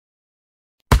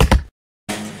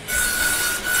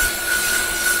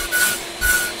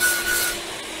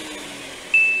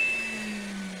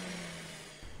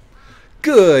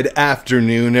Good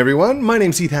afternoon, everyone. My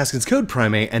name's Heath Haskins, Code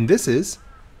Primate, and this is...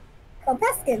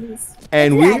 Haskins.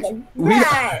 And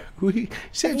we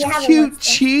such cute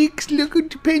cheeks. Look at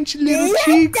the pinch little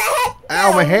cheeks.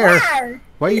 Ow, my hair.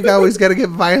 Why you always gotta get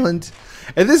violent?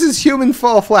 And this is Human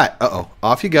Fall Flat. Uh-oh.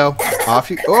 Off you go.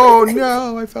 Off you... Oh,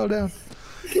 no. I fell down.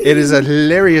 It is a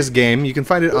hilarious game. You can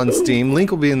find it on Steam.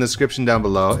 Link will be in the description down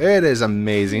below. It is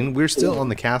amazing. We're still on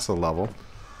the castle level.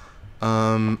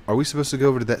 Are we supposed to go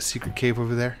over to that secret cave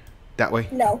over there? That way?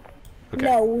 No. Okay.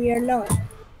 No, we are not.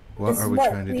 What are we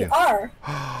trying to do? We are.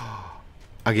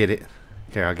 I'll get it.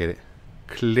 Here, I'll get it.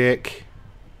 Click.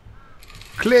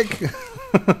 Click.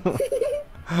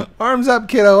 Arms up,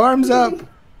 kiddo. Arms up. Do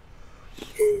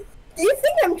you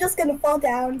think I'm just going to fall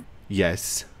down?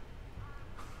 Yes.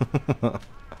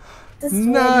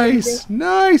 Nice.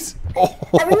 Nice. Oh.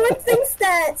 Everyone thinks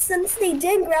that since they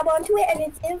did grab onto it and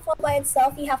it didn't fall by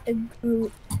itself, you have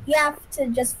to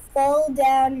just fall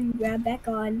down and grab back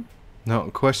on. No,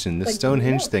 question. The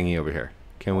Stonehenge thingy over here.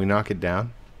 Can we knock it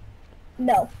down?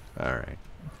 No. Alright.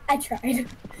 I tried.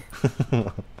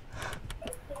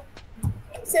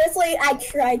 Seriously, I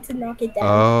tried to knock it down.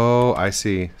 Oh, I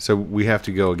see. So we have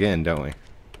to go again, don't we?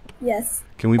 Yes.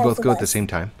 Can we both go at the same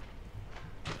time?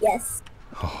 Yes.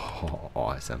 Oh,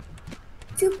 awesome.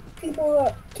 2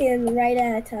 people can ride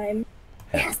at a time.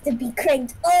 It has to be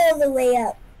cranked all the way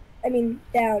up. I mean,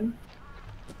 down.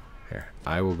 Here,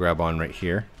 I will grab on right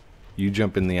here. You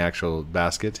jump in the actual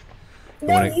basket.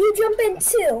 No, you jump in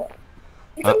too.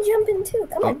 You can jump in too.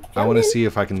 Come on. I want to see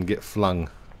if I can get flung.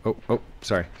 Oh,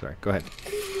 sorry. Go ahead.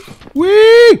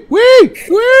 Wee!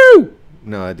 Woo!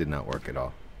 No, that did not work at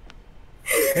all.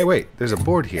 Hey, wait. There's a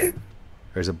board here.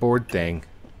 There's a board thing.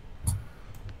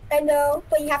 I know,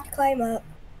 but you have to climb up.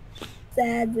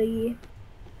 Sadly.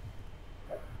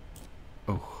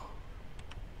 Oh.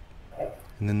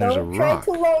 And then there's a rock.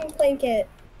 Try to long plank it.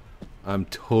 I'm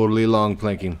totally long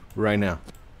planking right now.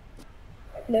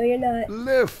 No, you're not.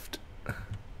 Lift.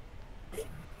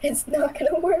 It's not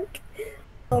gonna work.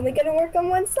 Only gonna work on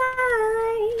one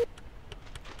side.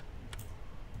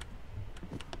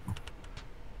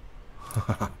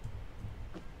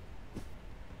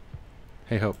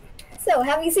 Hey, Hope. So,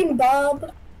 have you seen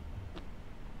Bob?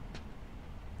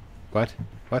 What?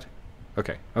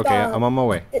 Okay, I'm on my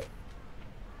way.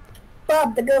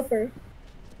 Bob the gopher.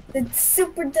 The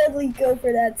super deadly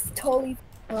gopher that's totally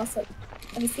awesome.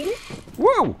 Have you seen it?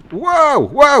 Whoa!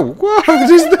 What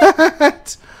is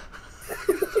that?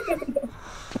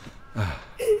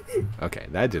 Okay,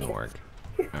 that didn't work.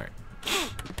 Alright.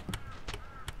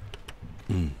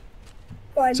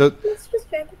 Fine. So, let's just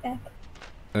drag it back.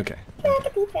 Okay.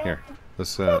 Here.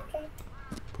 Let's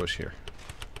push here.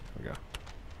 There we go.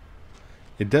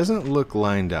 It doesn't look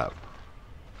lined up.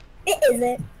 It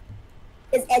isn't.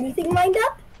 Is anything lined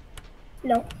up?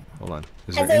 No. Hold on.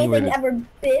 Has anything ever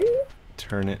been?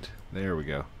 Turn it. There we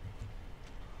go.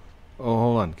 Oh,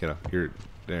 hold on, kiddo. You're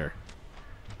there.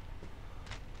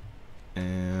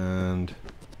 And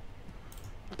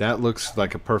that looks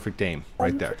like a perfect aim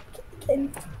right there.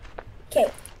 Okay.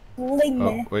 Fling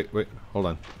me. Oh, wait. Hold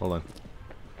on.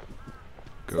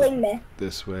 Go fling me.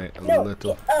 This way a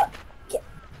little. Get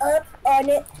up on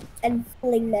it and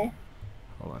fling me.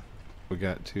 Hold on. We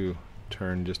got to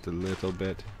turn just a little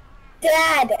bit.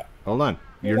 Dad! Hold on.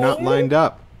 You're not lined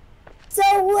up. So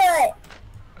what?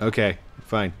 Okay,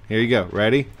 fine. Here you go.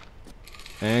 Ready?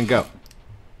 And go.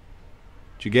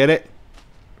 Did you get it?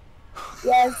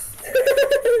 Yes.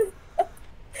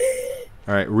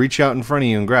 Alright, reach out in front of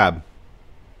you and grab.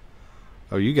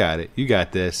 Oh, you got it. You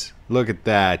got this. Look at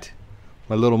that.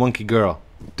 My little monkey girl.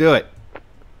 Do it.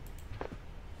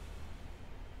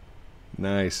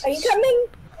 Nice. Are you coming?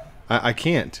 I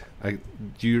can't.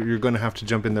 You're going to have to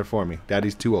jump in there for me.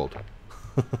 Daddy's too old.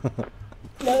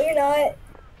 No, you're not.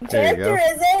 Your character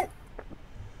isn't.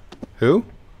 Who?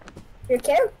 Your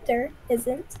character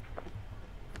isn't.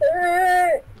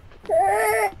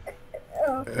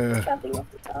 Chopping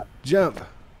off the top. Jump.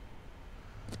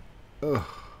 Ugh.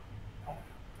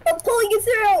 I'm pulling you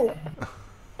through.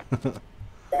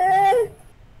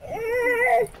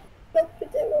 Nope,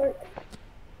 it didn't work.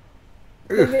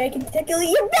 Maybe I can tickle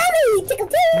your belly. Tickle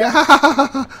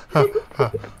belly.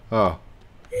 Oh.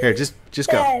 Here, just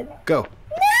go. Go.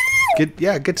 Get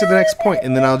to the next point,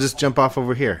 and then I'll just jump off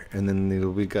over here, and then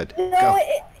it'll be good. No, go.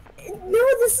 No,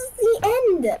 this is the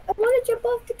end. I want to jump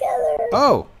off together.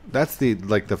 Oh, that's the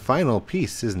final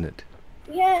piece, isn't it?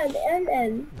 Yeah, the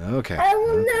end. Okay. I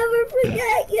will never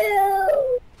forget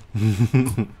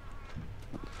you.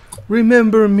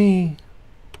 Remember me.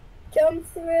 Jump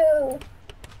through.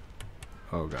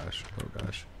 Oh gosh.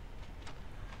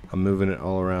 I'm moving it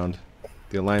all around.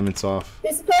 The alignment's off.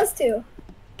 You're supposed to.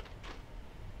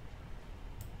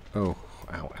 Oh,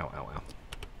 ow, ow, ow, ow.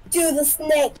 Do the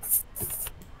snakes.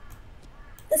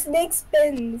 The snake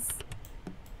spins.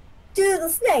 Do the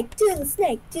snake, do the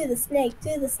snake, do the snake,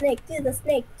 do the snake, do the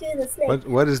snake, do the snake.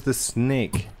 What is the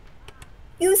snake?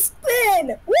 You spin!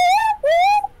 Woo,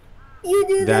 woo. You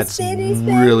do the spinny spin.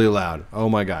 That's really loud. Oh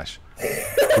my gosh.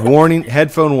 Warning,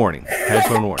 headphone warning.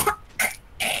 Headphone warning.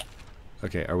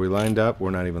 Okay, are we lined up?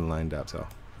 We're not even lined up, so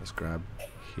let's grab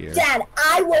here. Dad,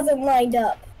 I wasn't lined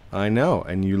up. I know,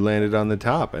 and you landed on the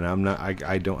top, and I'm not.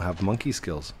 I don't have monkey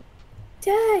skills.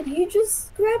 Dad, you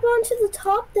just grab onto the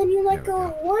top, then you let go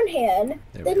with one hand,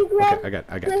 then you grab I got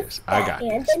this. I got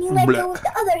hand, this. then you let go with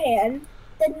the other hand,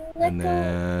 then you let And go,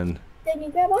 then then you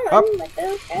grab on, up. let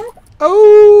go, grab.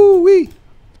 Oh wee!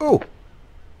 Oh!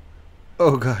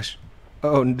 Oh gosh!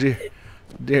 Oh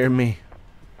dear me!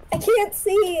 I can't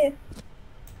see.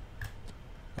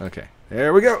 Okay,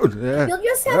 there we go. You'll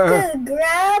just have to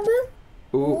grab,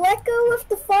 Ooh. let go with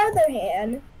the farther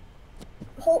hand,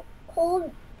 hold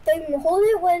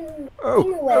it when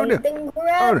away, no. then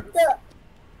grab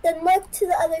then look to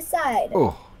the other side.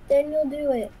 Oh. Then you'll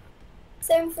do it.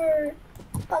 Same for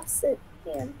opposite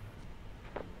hand.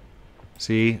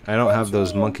 See, I don't have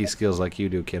those monkey skills like you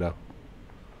do, kiddo.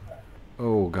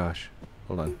 Oh gosh,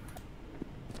 hold on.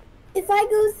 If I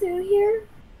go through here,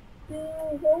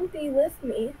 you won't be with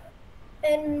me,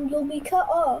 and you'll be cut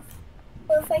off.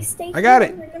 Or if I stay I got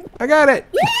here, it. remember? I got it.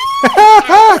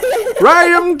 Yeah!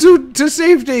 Ride him to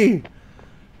safety.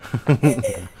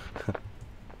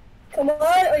 Come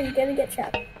on, or you're gonna get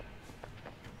trapped. Wait,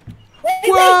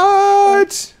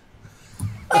 What?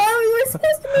 oh, we were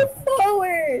supposed to move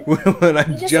forward. When I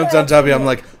just jumped got on top of you, I'm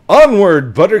like,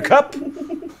 onward, Buttercup.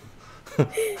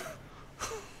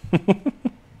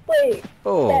 Wait.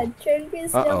 Oh. Dad, turn me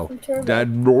this down from turbo.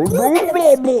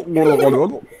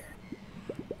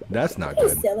 That's not You're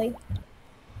good. silly.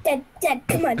 Dad,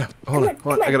 come on. Hold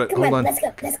on, I gotta, come hold on.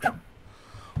 Let's go.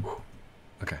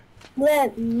 Okay.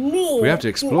 Let me. We have to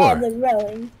explore. Do all the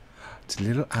rowing. It's a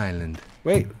little island.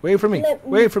 Wait for me. Let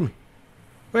me- Wait for me.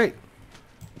 Wait.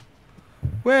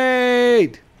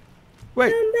 Wait. Come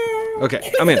back.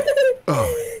 Okay, I'm in.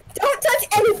 Oh. Don't touch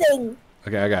anything.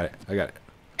 Okay, I got it.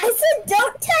 I said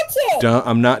don't touch it.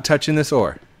 I'm not touching this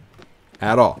oar.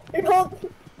 At all. Hold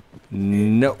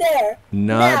Nope. there.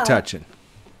 Not Now. touching.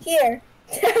 Here.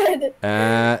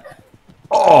 Dad.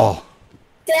 Oh.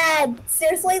 Dad,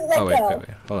 seriously, let Oh, wait. go.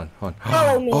 Hold on.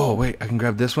 Follow me. Oh, wait. I can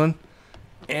grab this one.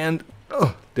 And,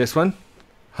 this one.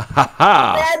 Ha ha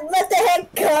ha. Dad, let the hand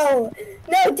go.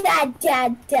 No,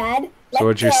 Dad. Let So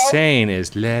what you're go. saying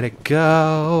is, let it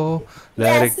go.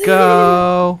 Let Yes. it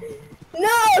go. No,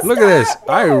 Look at this. stop.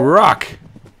 I rock.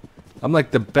 I'm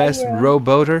like the best Yeah.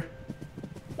 rowboater.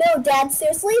 No, Dad,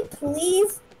 seriously,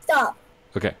 please stop.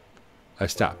 Okay. I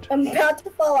stopped. I'm about to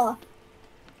fall off.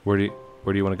 Where do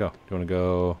you want to go? Do you want to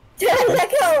go? Dad,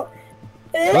 let go.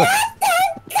 Let go.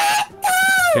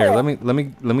 Here,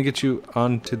 let me get you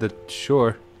onto the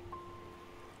shore.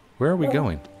 Where are we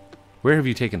going? Where have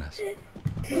you taken us?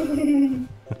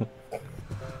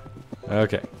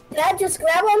 Okay. Dad, just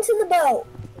grab onto the boat.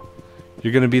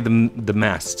 You're gonna be the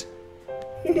mast.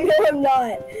 No, I'm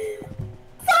not.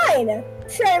 Fine.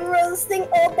 Try and row this thing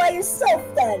all by yourself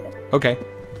then. Okay.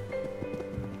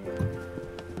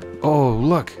 Oh,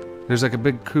 look. There's like a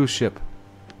big cruise ship.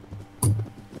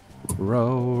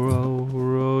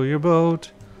 Row your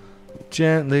boat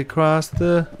gently across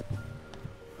the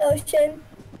ocean.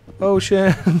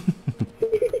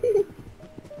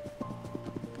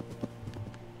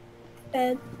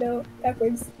 Dad, no,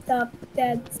 backwards. Stop.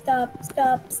 Dad, stop.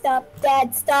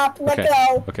 Dad, stop. Let Okay.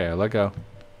 go. Okay, I let go.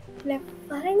 Can I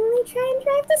finally try and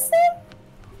drive this thing?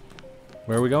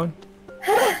 Where are we going?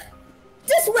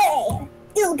 This way!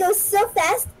 It'll go so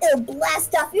fast, it'll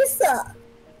blast off your saw.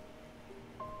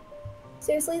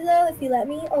 Seriously though, if you let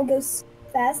me, I'll go so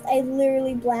fast, I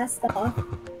literally blast off.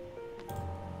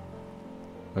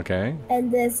 Okay.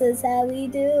 And this is how we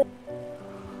do it.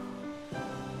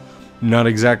 Not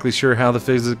exactly sure how the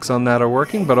physics on that are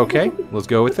working, but okay. Let's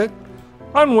go with it.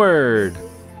 Onward!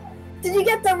 Did you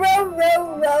get the row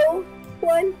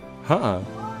one? Huh.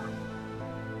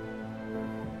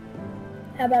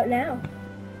 How about now?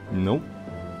 Nope.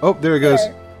 Oh, there it goes.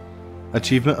 Here.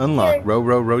 Achievement unlocked. Here.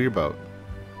 Row your boat.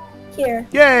 Here.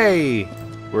 Yay!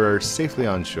 We're safely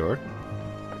on shore.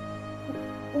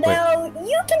 Now,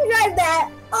 you can drive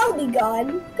that. I'll be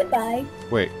gone. Goodbye.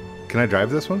 Wait, can I drive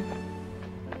this one?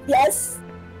 Yes,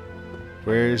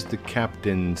 Where's the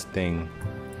captain's thing?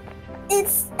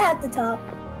 it's at the top.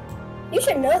 You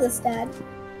should know this, Dad.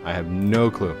 I have no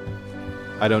clue.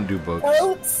 I don't do boats.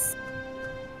 Boats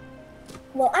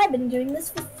Well, I've been doing this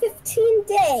for 15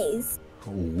 days.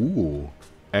 Ooh.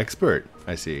 Expert,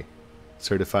 I see.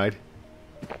 Certified?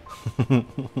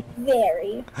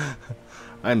 Very.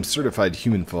 I'm certified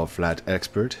human fall flat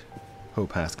expert.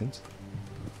 Hope Haskins.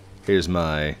 Here's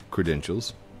my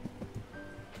credentials.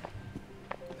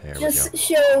 There Just we go.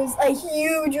 shows a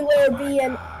huge low B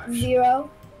and 0.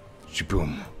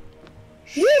 Shaboom.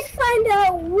 You find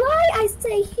out why I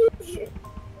say huge.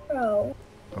 Oh.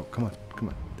 Oh, come on, come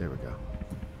on. There we go.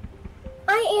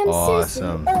 I am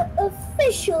Awesome.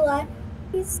 seriously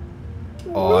officialized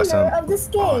Awesome. winner of this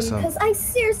game Awesome. because I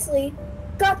seriously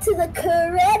got to the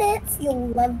credits. You'll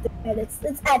love the credits.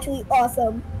 It's actually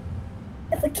awesome.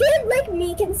 If a kid like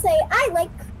me can say I like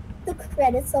the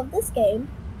credits of this game,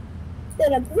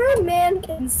 then a grown man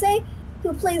can say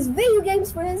who plays video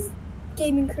games for his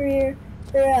gaming career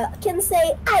can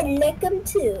say I like them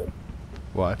too.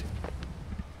 What?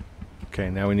 Okay,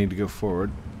 now we need to go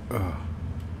forward. Ugh.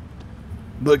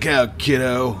 Look out,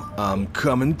 kiddo. I'm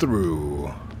coming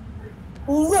through.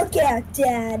 Look out,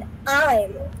 Dad.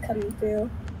 I'm coming through.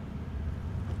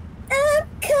 I'm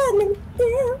coming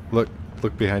through.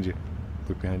 Look behind you.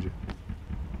 Look behind you.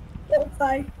 Oh,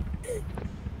 hi.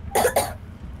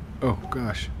 Oh,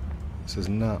 gosh. This is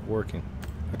not working.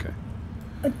 Okay.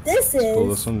 But this Let's pull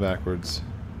is... this one backwards.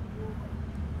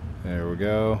 There we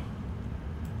go.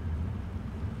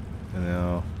 And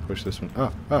now push this one.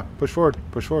 Push forward.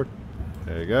 Push forward.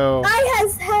 There you go. I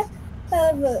have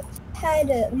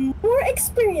had more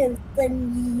experience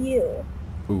than you.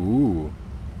 Ooh.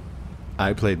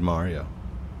 I played Mario.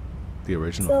 The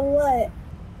original. So what?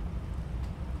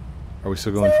 Are we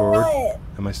still going So forward? what?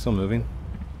 Am I still moving?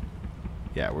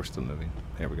 Yeah, we're still moving.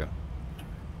 There we go.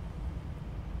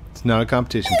 It's not a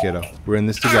competition, kiddo. We're in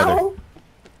this together. Ow.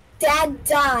 Dad,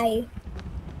 die.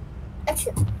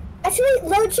 Actually,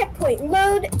 load checkpoint.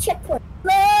 Load checkpoint.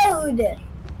 Load.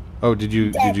 Oh, did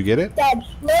you get it? Dad,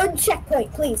 load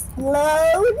checkpoint, please.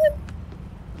 Load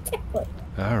checkpoint.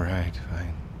 All right,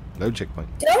 fine. Load checkpoint.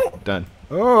 Don't. Done.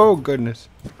 Oh goodness.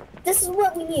 This is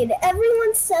what we need.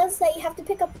 Everyone says that you have to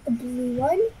pick up the blue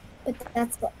one, but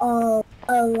that's all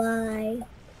a lie.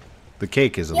 The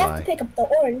cake is a You have lie. to pick up the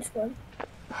orange one.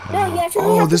 No, you actually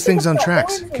Oh, have this to pick thing's up on the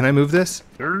tracks. orange Can I move this?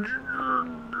 one.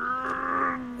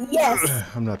 Yes.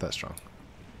 I'm not that strong.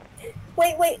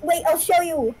 Wait, I'll show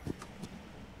you.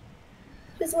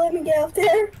 Just let me get out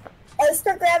there.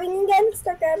 Start grabbing again.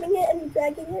 Start grabbing it and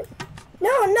dragging it.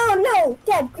 No.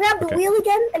 Dad, grab the Okay. wheel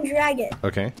again and drag it.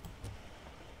 Okay.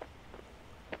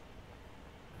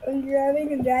 I'm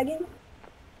grabbing and dragging.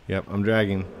 Yep, I'm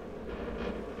dragging.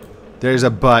 There's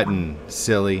a button,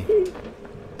 silly.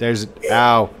 There's...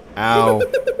 Ow. Ow.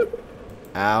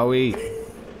 Owie.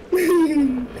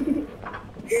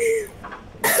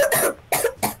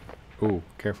 Ooh,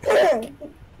 careful.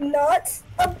 Not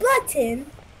a button.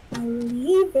 A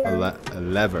lever. A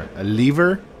lever. A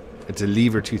lever? It's a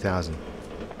lever 2000.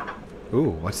 Ooh,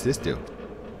 what's this do?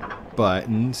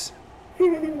 Buttons.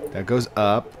 That goes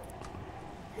up.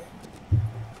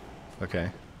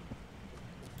 Okay.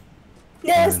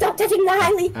 No, stop touching the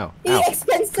highly Ow. Ow.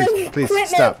 expensive Please equipment.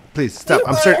 stop. Please stop.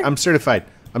 I'm certified.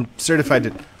 I'm certified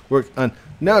to work on...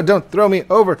 No, don't throw me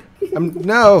over.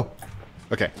 No.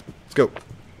 Okay, let's go.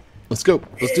 Let's go.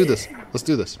 Let's do this. Let's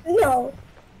do this. No.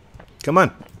 Come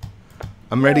on.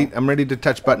 I'm ready. I'm ready to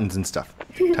touch buttons and stuff.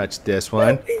 Touch this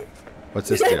one. What's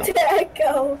this do? Let it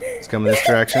go. It's coming this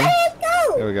direction. Let it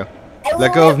go. There we go. I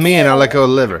Let go of want me and to. I'll let go of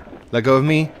the liver. Let go of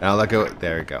me and I'll let go.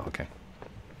 There we go. Okay.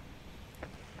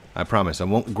 I promise I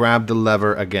won't grab the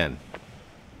lever again.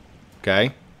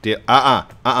 Okay?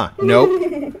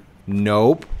 Nope.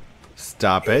 Nope.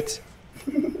 Stop it.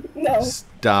 No.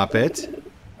 Stop it.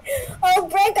 I'll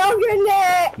break off your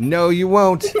neck. No, you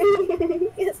won't.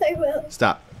 Yes, I will.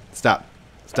 Stop. Stop.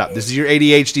 Stop. This is your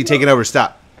ADHD taking over.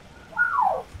 Stop.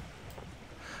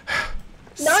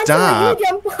 Not Stop.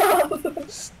 until you jump off.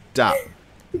 Stop.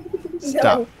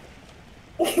 Stop.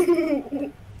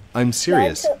 I'm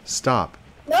serious. Not Stop.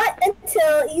 Not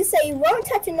until you say you won't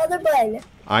touch another button.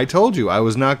 I told you I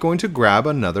was not going to grab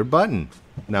another button.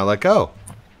 Now let go.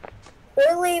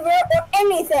 Or lever or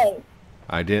anything.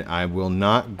 I will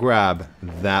not grab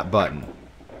that button.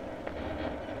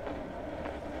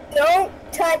 Don't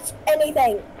touch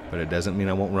anything. But it doesn't mean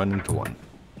I won't run into one.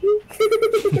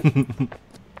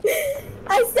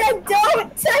 I said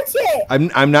don't touch it.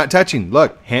 I'm not touching.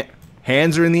 Look,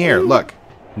 hands are in the air. Look,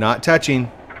 not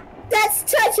touching. That's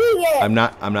touching it. I'm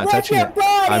not with touching your it.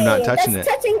 body. I'm not touching it.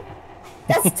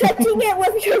 That's touching it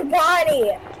with your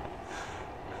body.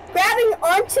 Grabbing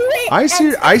onto it. I and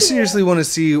touching seriously want to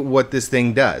see what this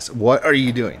thing does. What are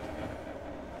you doing?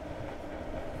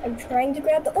 I'm trying to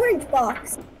grab the orange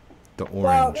box. The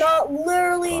Well, orange. not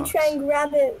literally box. try and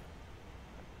grab it.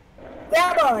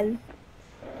 Grab on.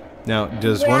 Now,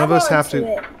 does Grab one of us have onto to...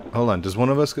 it. Hold on. Does one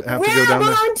of us have to go Grab down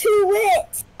there? onto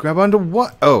it. Grab onto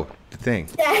what? Oh, the thing.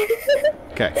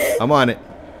 Okay, I'm on it.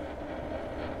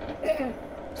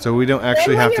 So we don't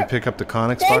actually have to pick up the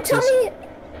Connex Then boxes? tell me.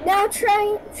 Now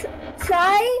try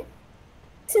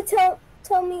to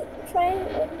tell me.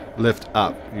 Try. Lift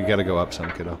up. You gotta go up some,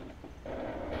 kiddo.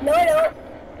 No, I don't.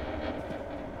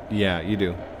 Yeah, you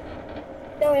do.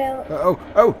 No, I don't.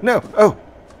 Oh, no, oh!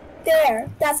 There.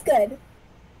 That's good.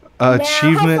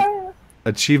 Achievement. Now, how far?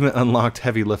 Achievement unlocked,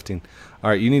 heavy lifting.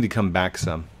 Alright, you need to come back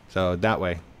some. So that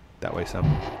way. That way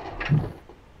some.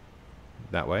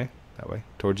 That way. That way.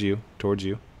 Towards you. Towards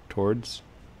you. Towards.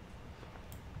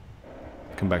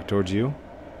 Come back towards you.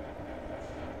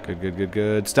 Good, good, good,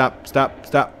 good. Stop, stop,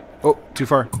 stop. Oh, too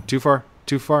far. Too far.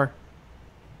 Too far.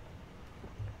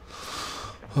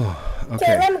 Oh, Okay,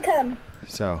 okay. let me come.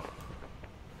 So,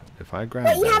 if I grab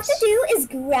What you this. have to do is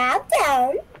grab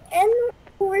down and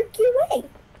work your way.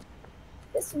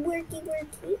 Just worky.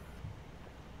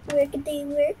 Work-a-day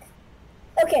work.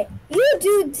 Okay, you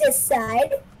do this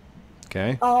side.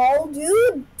 Okay. I'll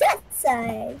do that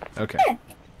side. Okay. Yeah.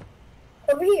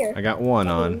 Over here. I got one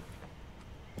on.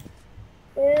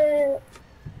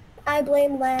 I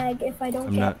blame lag if I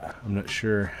don't I'm not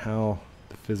sure how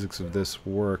the physics of this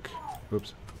work.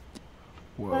 Oops.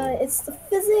 Whoa. It's the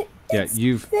physics. Yeah,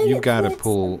 you've got to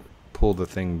pull the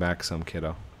thing back some,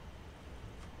 kiddo.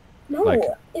 No, like-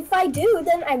 if I do,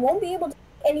 then I won't be able to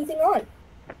put anything on.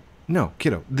 No,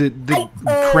 kiddo. The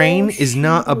crane is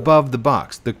not above the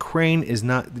box. The crane is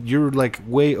not. You're like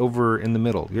way over in the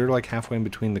middle. You're like halfway in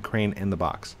between the crane and the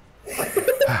box.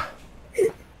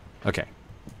 Okay.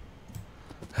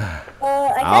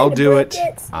 I'll do it.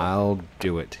 I'll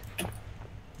do it.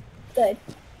 Good.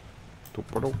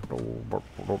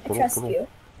 I trust you.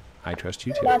 I trust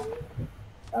you too. Not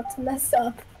to mess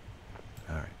up.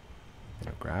 All right.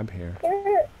 So grab here.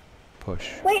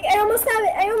 Push. Wait, I almost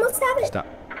have it. Stop.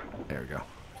 There we go.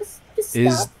 Just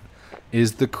stop.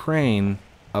 Is the crane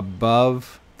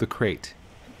above the crate?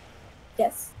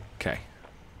 Yes. Okay.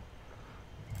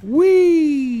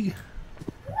 Whee!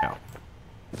 Ow.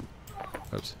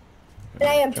 Oops. And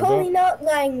I am Jump totally up. not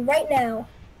lying right now.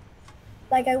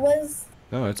 Like I was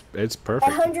No, it's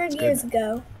perfect. 100 years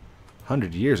ago.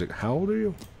 100 years ago. How old are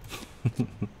you?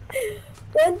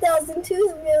 1,000,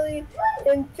 2 million,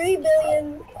 and 3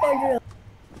 billion quadrillion.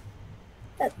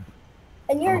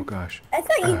 And you're. Oh gosh. I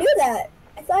thought you knew that.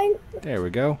 I thought. There we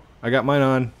go. I got mine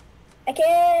on. I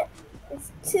can't.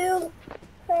 It's too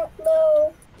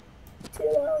low. Too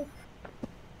low.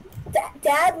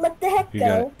 Dad, let the heck You go.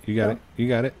 got it. You got it. You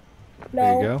got it. No,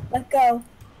 There you go. let go.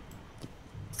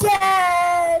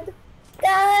 Dad!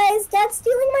 Guys, Dad's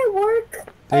stealing my work.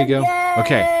 There you go.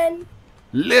 Okay.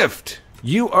 Lift.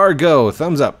 You are go.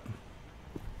 Thumbs up.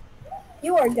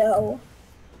 You are go.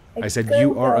 I said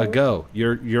you are a go.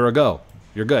 You're a go.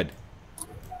 You're good.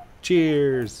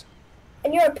 Cheers.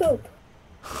 And you're a poop.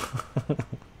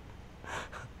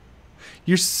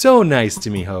 You're so nice to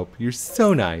me, Hope. You're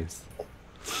so nice.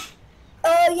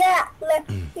 Oh yeah, let's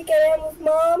get in with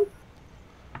Mom.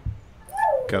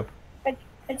 Go.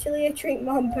 Actually, I treat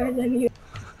Mom better than you.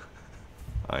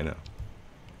 I know.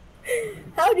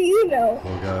 How do you know?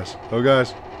 Oh gosh. Oh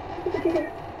gosh.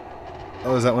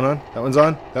 Oh, is that one on? That one's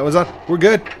on? That one's on? We're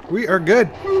good. We are good.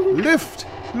 Lift.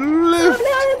 Lift.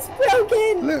 Oh no, it's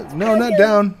broken. Lift. No, not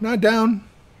down. Not down.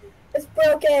 It's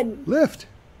broken. Lift.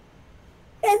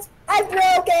 I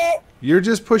broke it. You're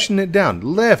just pushing it down.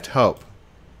 Lift, Hope.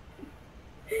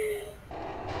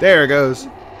 There it goes.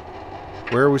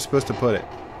 Where are we supposed to put it?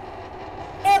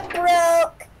 It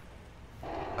broke.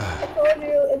 I told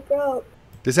you it broke.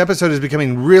 This episode is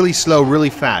becoming really slow, really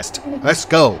fast. Let's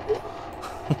go.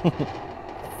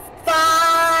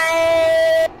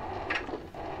 Fine.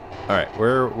 All right,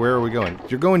 where are we going?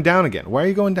 You're going down again. Why are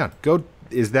you going down? Go.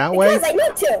 Is that way? Because I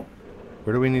need to.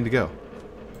 Where do we need to go?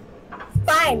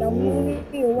 Fine, I'll move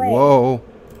you away. Whoa.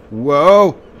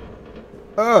 Whoa.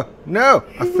 Oh, no.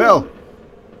 I fell.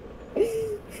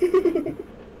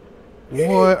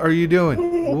 What are you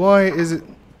doing? Why is it?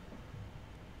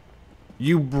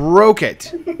 You broke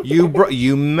it.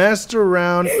 You messed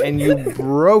around and you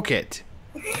broke it.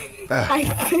 All right,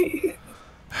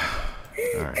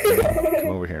 come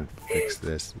over here and fix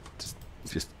this.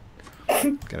 Just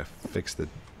gotta fix the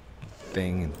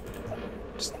thing and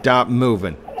stop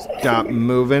moving. Stop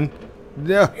moving.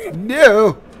 No,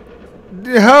 no,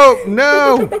 no,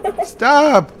 no!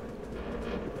 Stop!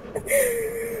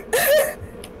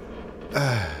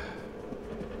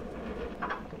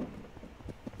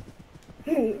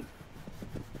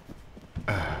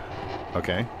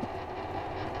 Okay.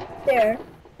 There.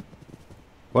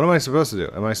 What am I supposed to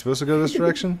do? Am I supposed to go this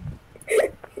direction?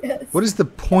 Yes. What is the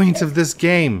point of this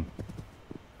game?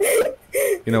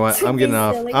 You know what? I'm getting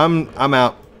off. Silly. I'm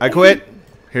out. I quit.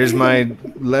 Here's my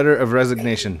letter of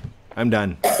resignation. I'm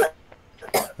done.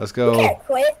 Let's You go. can't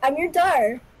quit. I'm your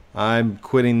daughter. I'm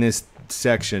quitting this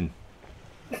section.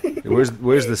 Where's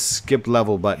the skip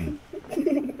level button?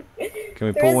 Can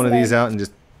we pull one of these out and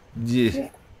just? Yeah.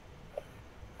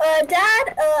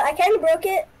 Dad, I kind of broke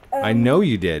it. I know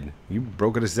you did. You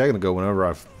broke it a second ago whenever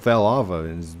I fell off of it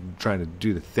and was trying to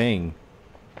do the thing.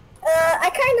 I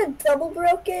kind of double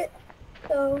broke it.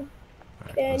 So,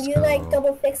 can let's you go. like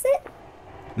double fix it?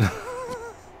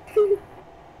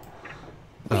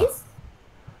 Please?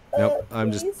 Nope, I'm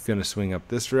please? just gonna swing up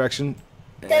this direction.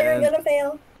 Dad, you're and gonna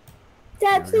fail.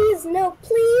 Dad, please, no,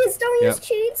 please, don't use Yep.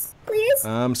 cheats, please.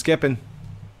 I'm skipping.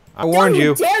 I warned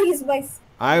you. Don't dare use my...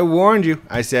 I warned you.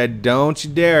 I said, don't you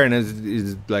dare. And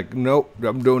it's like, nope,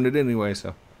 I'm doing it anyway,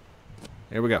 so.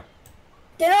 Here we go.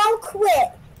 Then I'll quit.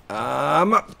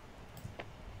 I'm up.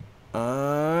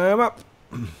 I'm up.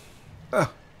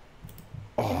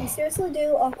 If you seriously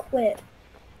do, I'll quit.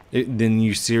 Then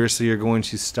you seriously are going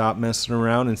to stop messing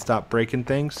around and stop breaking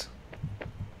things?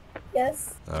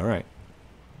 Yes. All right.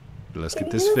 Let's Can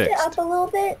get you this lift it fixed. up a little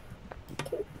bit?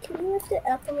 Can you lift it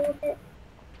up a little bit?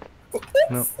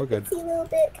 No, we're good. A little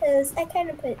bit, because I kind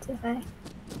of put it too high.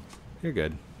 You're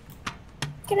good.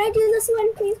 Can I do this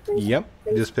one, please, please? Yep.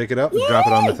 Please? Just pick it up and drop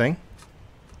it on the Yay! thing.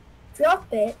 Drop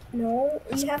it? No,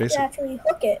 It's you have basic. to actually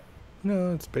hook it.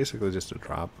 No, it's basically just a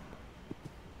drop.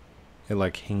 It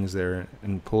like hangs there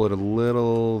and pull it a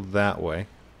little that way.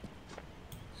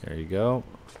 There you go.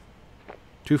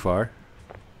 Too far.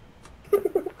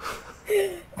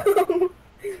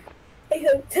 I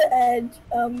hooked the edge.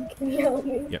 Can you help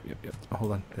me? Yep.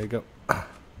 Hold on. There you go.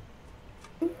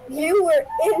 You were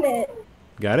in it.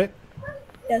 Got it?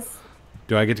 Yes.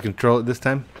 Do I get to control it this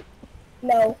time?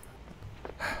 No.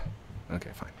 Okay,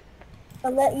 fine.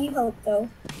 I'll let you help, though.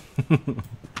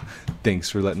 Thanks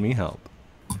for letting me help.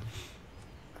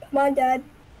 Come on, Dad.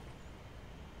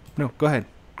 No, go ahead.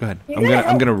 Go ahead. You're I'm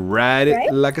gonna gonna help, ride it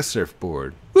right? like a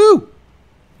surfboard. Woo!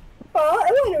 Oh,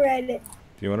 I want to ride it.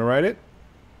 Do you want to ride it?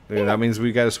 Then that means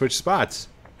we got to switch spots,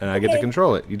 and I get to Okay.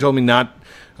 control it. You told me not.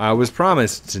 I was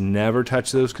promised to never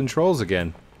touch those controls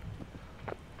again.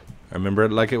 I remember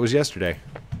it like it was yesterday,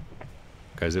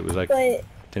 because it was like But,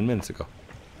 10 minutes ago.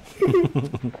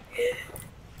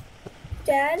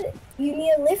 Dad, you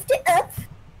need to lift it up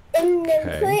and then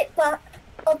Okay. put it back.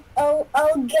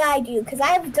 I'll guide you, because I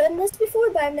have done this before,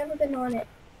 but I've never been on it.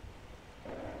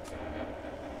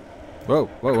 Whoa,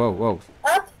 whoa, whoa, whoa.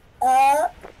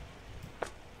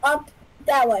 Up,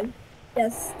 that one.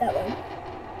 Yes, that one.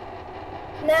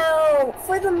 Now,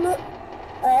 for the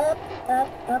up.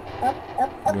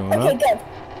 Going Okay, up?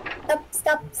 good.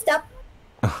 Up, stop.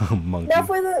 Monkey. Now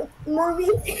for the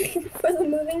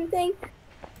moving thing,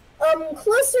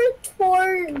 closer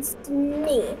towards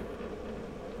me.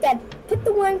 Dad, put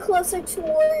the one closer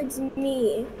towards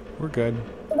me. We're good.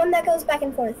 The one that goes back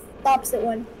and forth. The opposite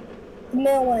one. The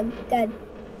middle one. Dad.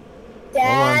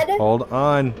 Dad. Hold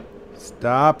on.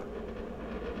 Stop.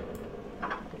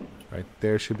 Right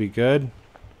there should be good.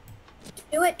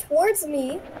 Do it towards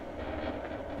me.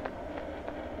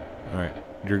 Alright.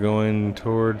 You're going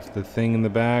towards the thing in the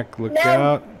back. Look Now-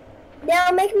 out. Now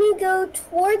make me go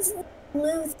towards the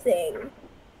blue thing.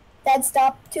 Dad,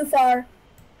 stop. Too far.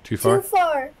 Too far? Too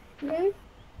far. Mm-hmm.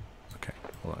 Okay.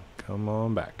 Hold on. Come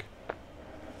on back.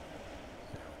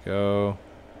 There we go.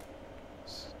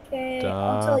 Okay, Stop.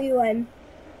 I'll tell you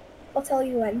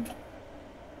when.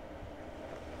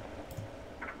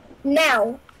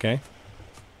 Now. Okay.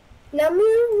 Now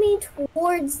move me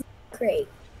towards the crate.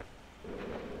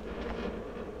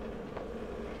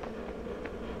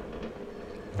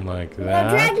 Like Now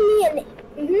drag that. me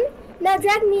Now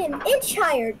drag me an inch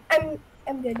higher.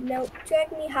 I'm good. Now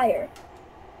drag me higher.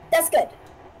 That's good.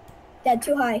 Dad,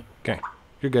 too high. Okay.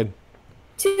 You're good.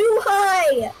 Too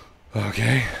high.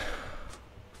 Okay.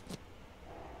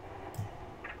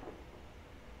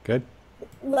 Good.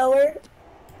 Lower.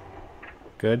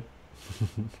 Good.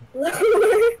 Lower.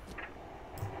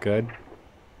 Good.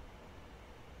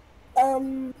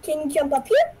 Can you jump up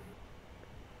here?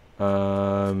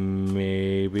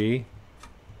 Maybe.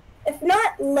 If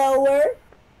not, lower.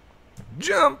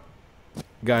 Jump.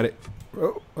 Got it.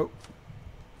 Oh. I'll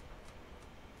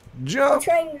Jump.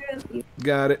 try and grab you.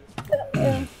 Got it.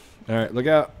 All right. Look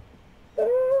out.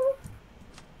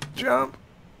 Jump.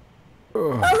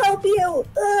 Oh, I'll help you.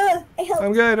 I help.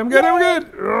 I'm good. I'm good. I'm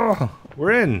good. Oh,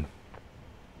 we're in.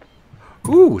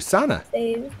 Ooh, sauna.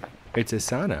 Save. It's a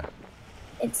sauna.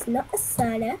 It's not a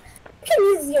sauna. You can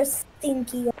use your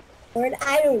stinky word.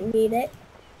 I don't need it.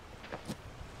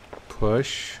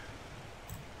 Push.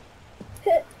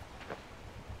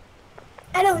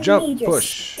 I don't Jump, need your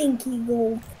push. stinky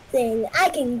gold thing. I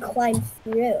can climb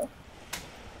through.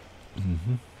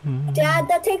 Dad,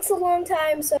 that takes a long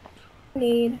time, so I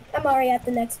need. I'm already at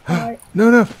the next part. No,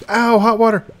 no. Ow, hot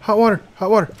water. Hot water. Hot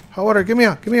water. Hot water. Get me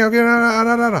out. Get me out. Get me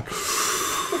out.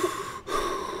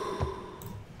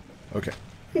 Okay.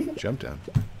 Jump down.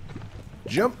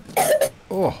 Jump.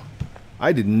 Oh.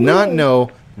 I did not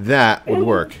know that would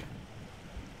work.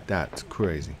 That's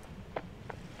crazy.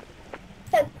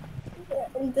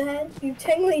 Dad, you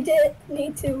technically did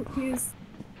need to use.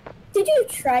 Did you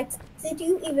try? Did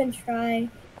you even try?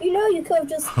 You know, you could have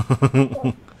just.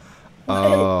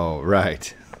 Oh,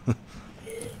 right.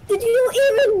 Did you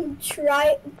even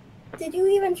try? Did you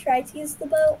even try to use the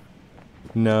boat?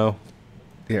 No.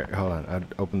 Here, hold on. I'll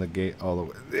open the gate all the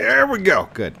way. There we go.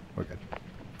 Good. We're good.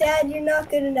 Dad, you're not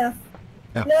good enough.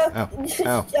 Ow, No, ow, just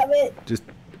ow. shove it. Just.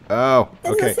 Oh.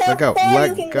 This Okay. is how Let go. far you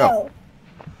Let can go.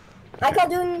 I call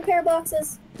doing pair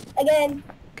boxes again.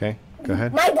 Okay. Go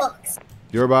ahead. My box.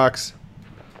 Your box.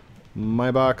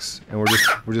 My box. And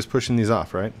we're just pushing these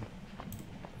off, right?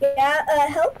 Yeah.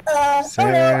 Help.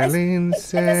 Sailing,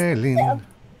 sailing. Dad,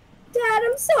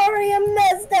 I'm sorry. I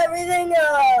messed everything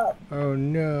up. Oh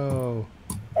no.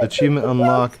 Achievement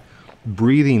unlock.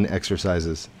 Breathing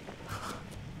exercises.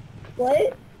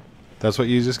 What? That's what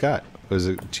you just got. Was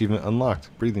achievement unlocked.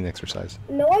 Breathing exercise.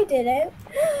 No, I didn't.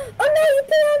 Oh no, you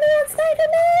put it on the outside. Oh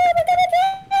no, I'm gonna do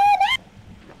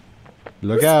it.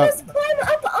 Look We're out. supposed to climb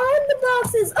up on the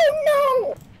boxes. Oh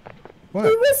no. What?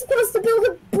 We were supposed to build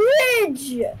a bridge.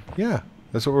 Yeah.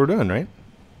 That's what we're doing, right?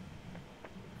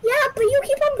 Yeah, but you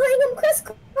keep on playing them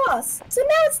crisscross. So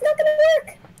now it's not gonna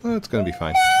work. Oh, it's going to be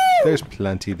fine. No! There's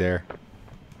plenty there.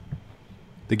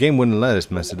 The game wouldn't let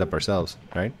us mess it up ourselves,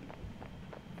 right?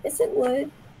 Yes, it would.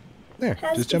 There.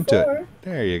 Has Just jump to before. it.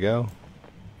 There you go.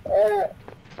 Uh,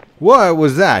 What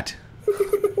was that?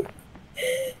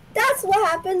 That's what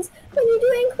happens when you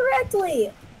do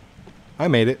incorrectly. I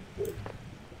made it.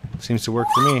 Seems to work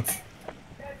for me.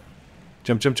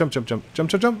 Jump, jump, jump, jump, jump, jump,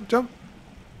 jump, jump, jump.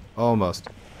 Almost.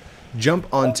 Jump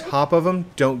on top of them.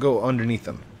 Don't go underneath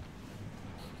them.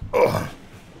 Ugh.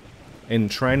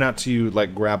 And try not to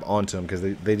like grab onto them because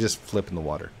they just flip in the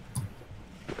water.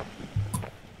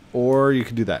 Or you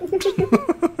could do that.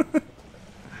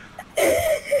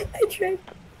 I tried.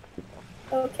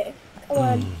 Okay, come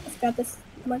on. Let's grab this.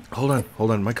 Come on.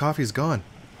 Hold on. My coffee's gone.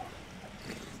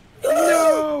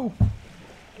 No!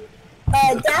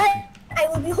 Dad, I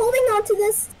will be holding on to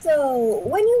this, so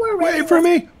when you are ready... Wait for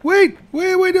me! Wait!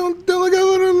 Don't look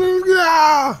at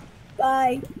ah!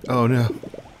 Bye. Oh no.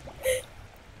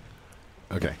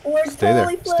 Okay. We're Stay there.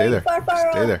 totally Stay there. far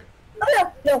Stay off. there.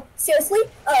 Oh, no. Seriously?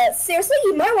 Seriously?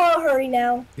 You might want to hurry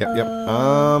now. Yep.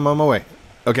 I'm on my way.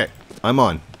 Okay. I'm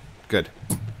on. Good.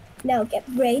 Now get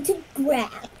ready to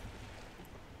grab.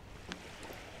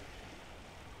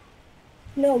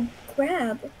 No,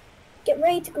 grab. Get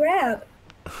ready to grab.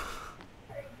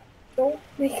 Don't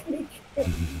make me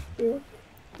trip.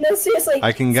 No, seriously.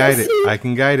 I can guide it. I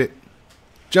can guide it.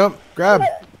 Jump. Grab.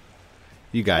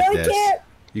 You got No, I this. can't.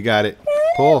 You got it.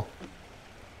 Pull.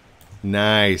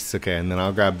 Nice. Okay, and then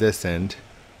I'll grab this end.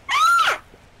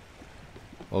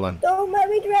 Hold on. Don't let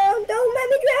me drown. Don't let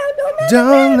me drown.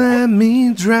 Don't let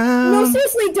me drown. No,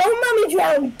 seriously, don't let me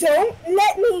drown. Don't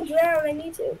let me drown. I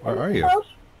need to. Where are you? Help.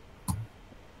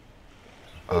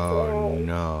 Oh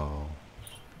no.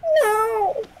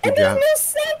 No. And there's no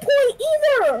save point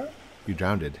either. You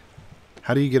drowned.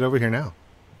 How do you get over here now?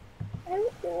 I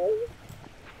don't know.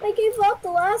 I gave up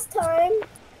the last time.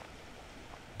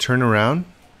 Turn around.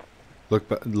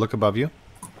 Look above you.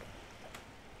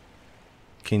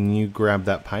 Can you grab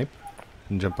that pipe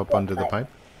and jump up onto the pipe?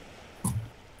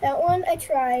 That one I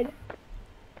tried.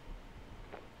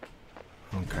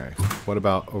 Okay. What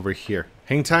about over here?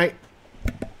 Hang tight.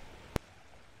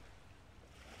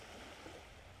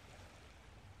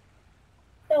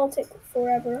 That'll take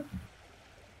forever.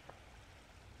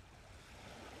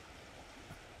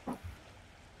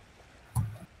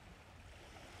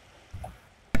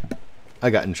 I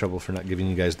got in trouble for not giving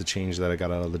you guys the change that I got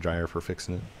out of the dryer for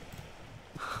fixing it.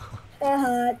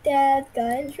 Dad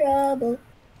got in trouble.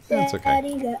 That's okay.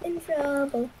 Daddy got in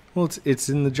trouble. Well, it's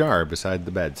in the jar beside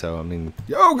the bed, so I mean,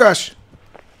 oh gosh.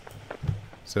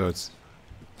 So it's,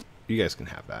 you guys can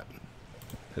have that.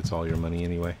 It's all your money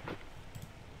anyway.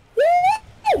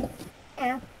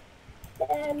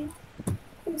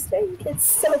 I'm It's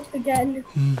soaked again.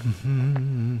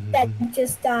 Dad,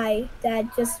 just die. Dad,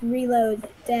 just reload.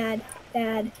 Dad,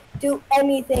 do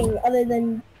anything other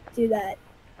than do that.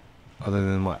 Other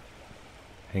than what?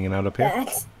 Hanging out up here?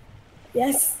 That.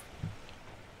 Yes.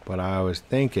 But I was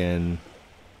thinking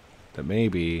that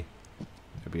maybe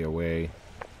there'd be a way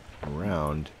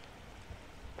around.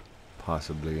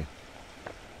 Possibly.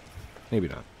 Maybe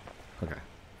not. Okay.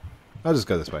 I'll just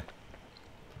go this way.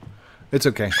 It's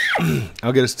okay.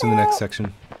 I'll get us to the next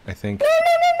section, I think. No,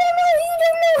 you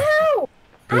don't know how.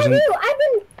 There's I do. I've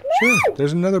been... No. Sure,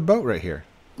 there's another boat right here.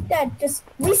 Dad, just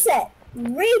reset.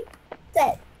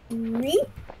 Reset.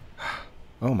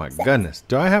 Oh my goodness.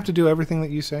 Do I have to do everything that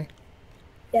you say?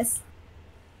 Yes.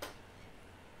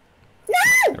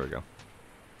 No! There we go.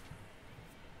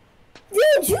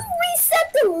 Did you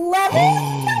reset the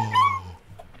level?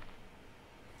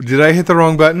 Did I hit the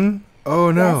wrong button?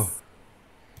 Oh no. Yes.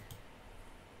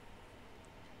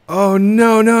 Oh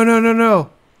no.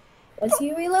 Once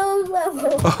you reload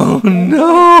level. Oh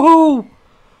no!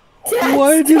 Dad,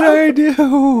 What did I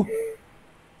do?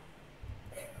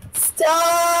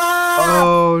 Stop!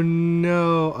 Oh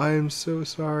no, I am so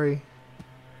sorry.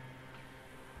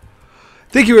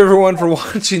 Thank you everyone for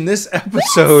watching this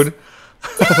episode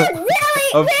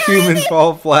of Human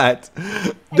Fall Flat.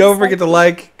 Don't forget to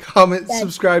like, comment,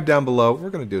 subscribe down below. We're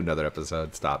going to do another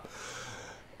episode. Stop.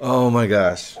 Oh my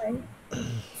gosh.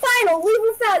 Final, we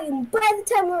were found. By the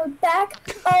time we were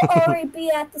back, I'll already be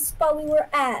at the spot we were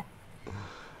at.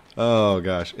 Oh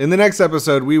gosh. In the next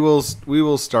episode, we will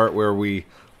start where we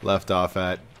left off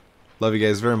at. Love you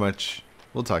guys very much.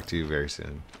 We'll talk to you very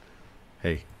soon.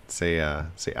 Hey, say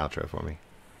outro for me.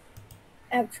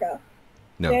 Outro.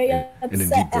 No, Very in a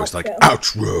deep upset voice like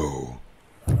outro.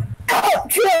 outro.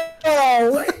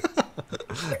 Outro!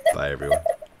 Bye everyone.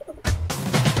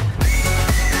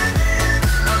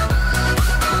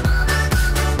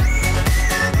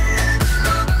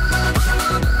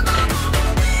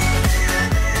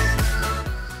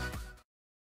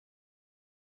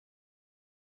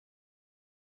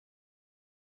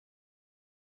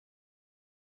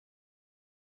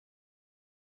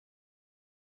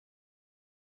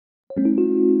 Thank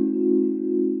you.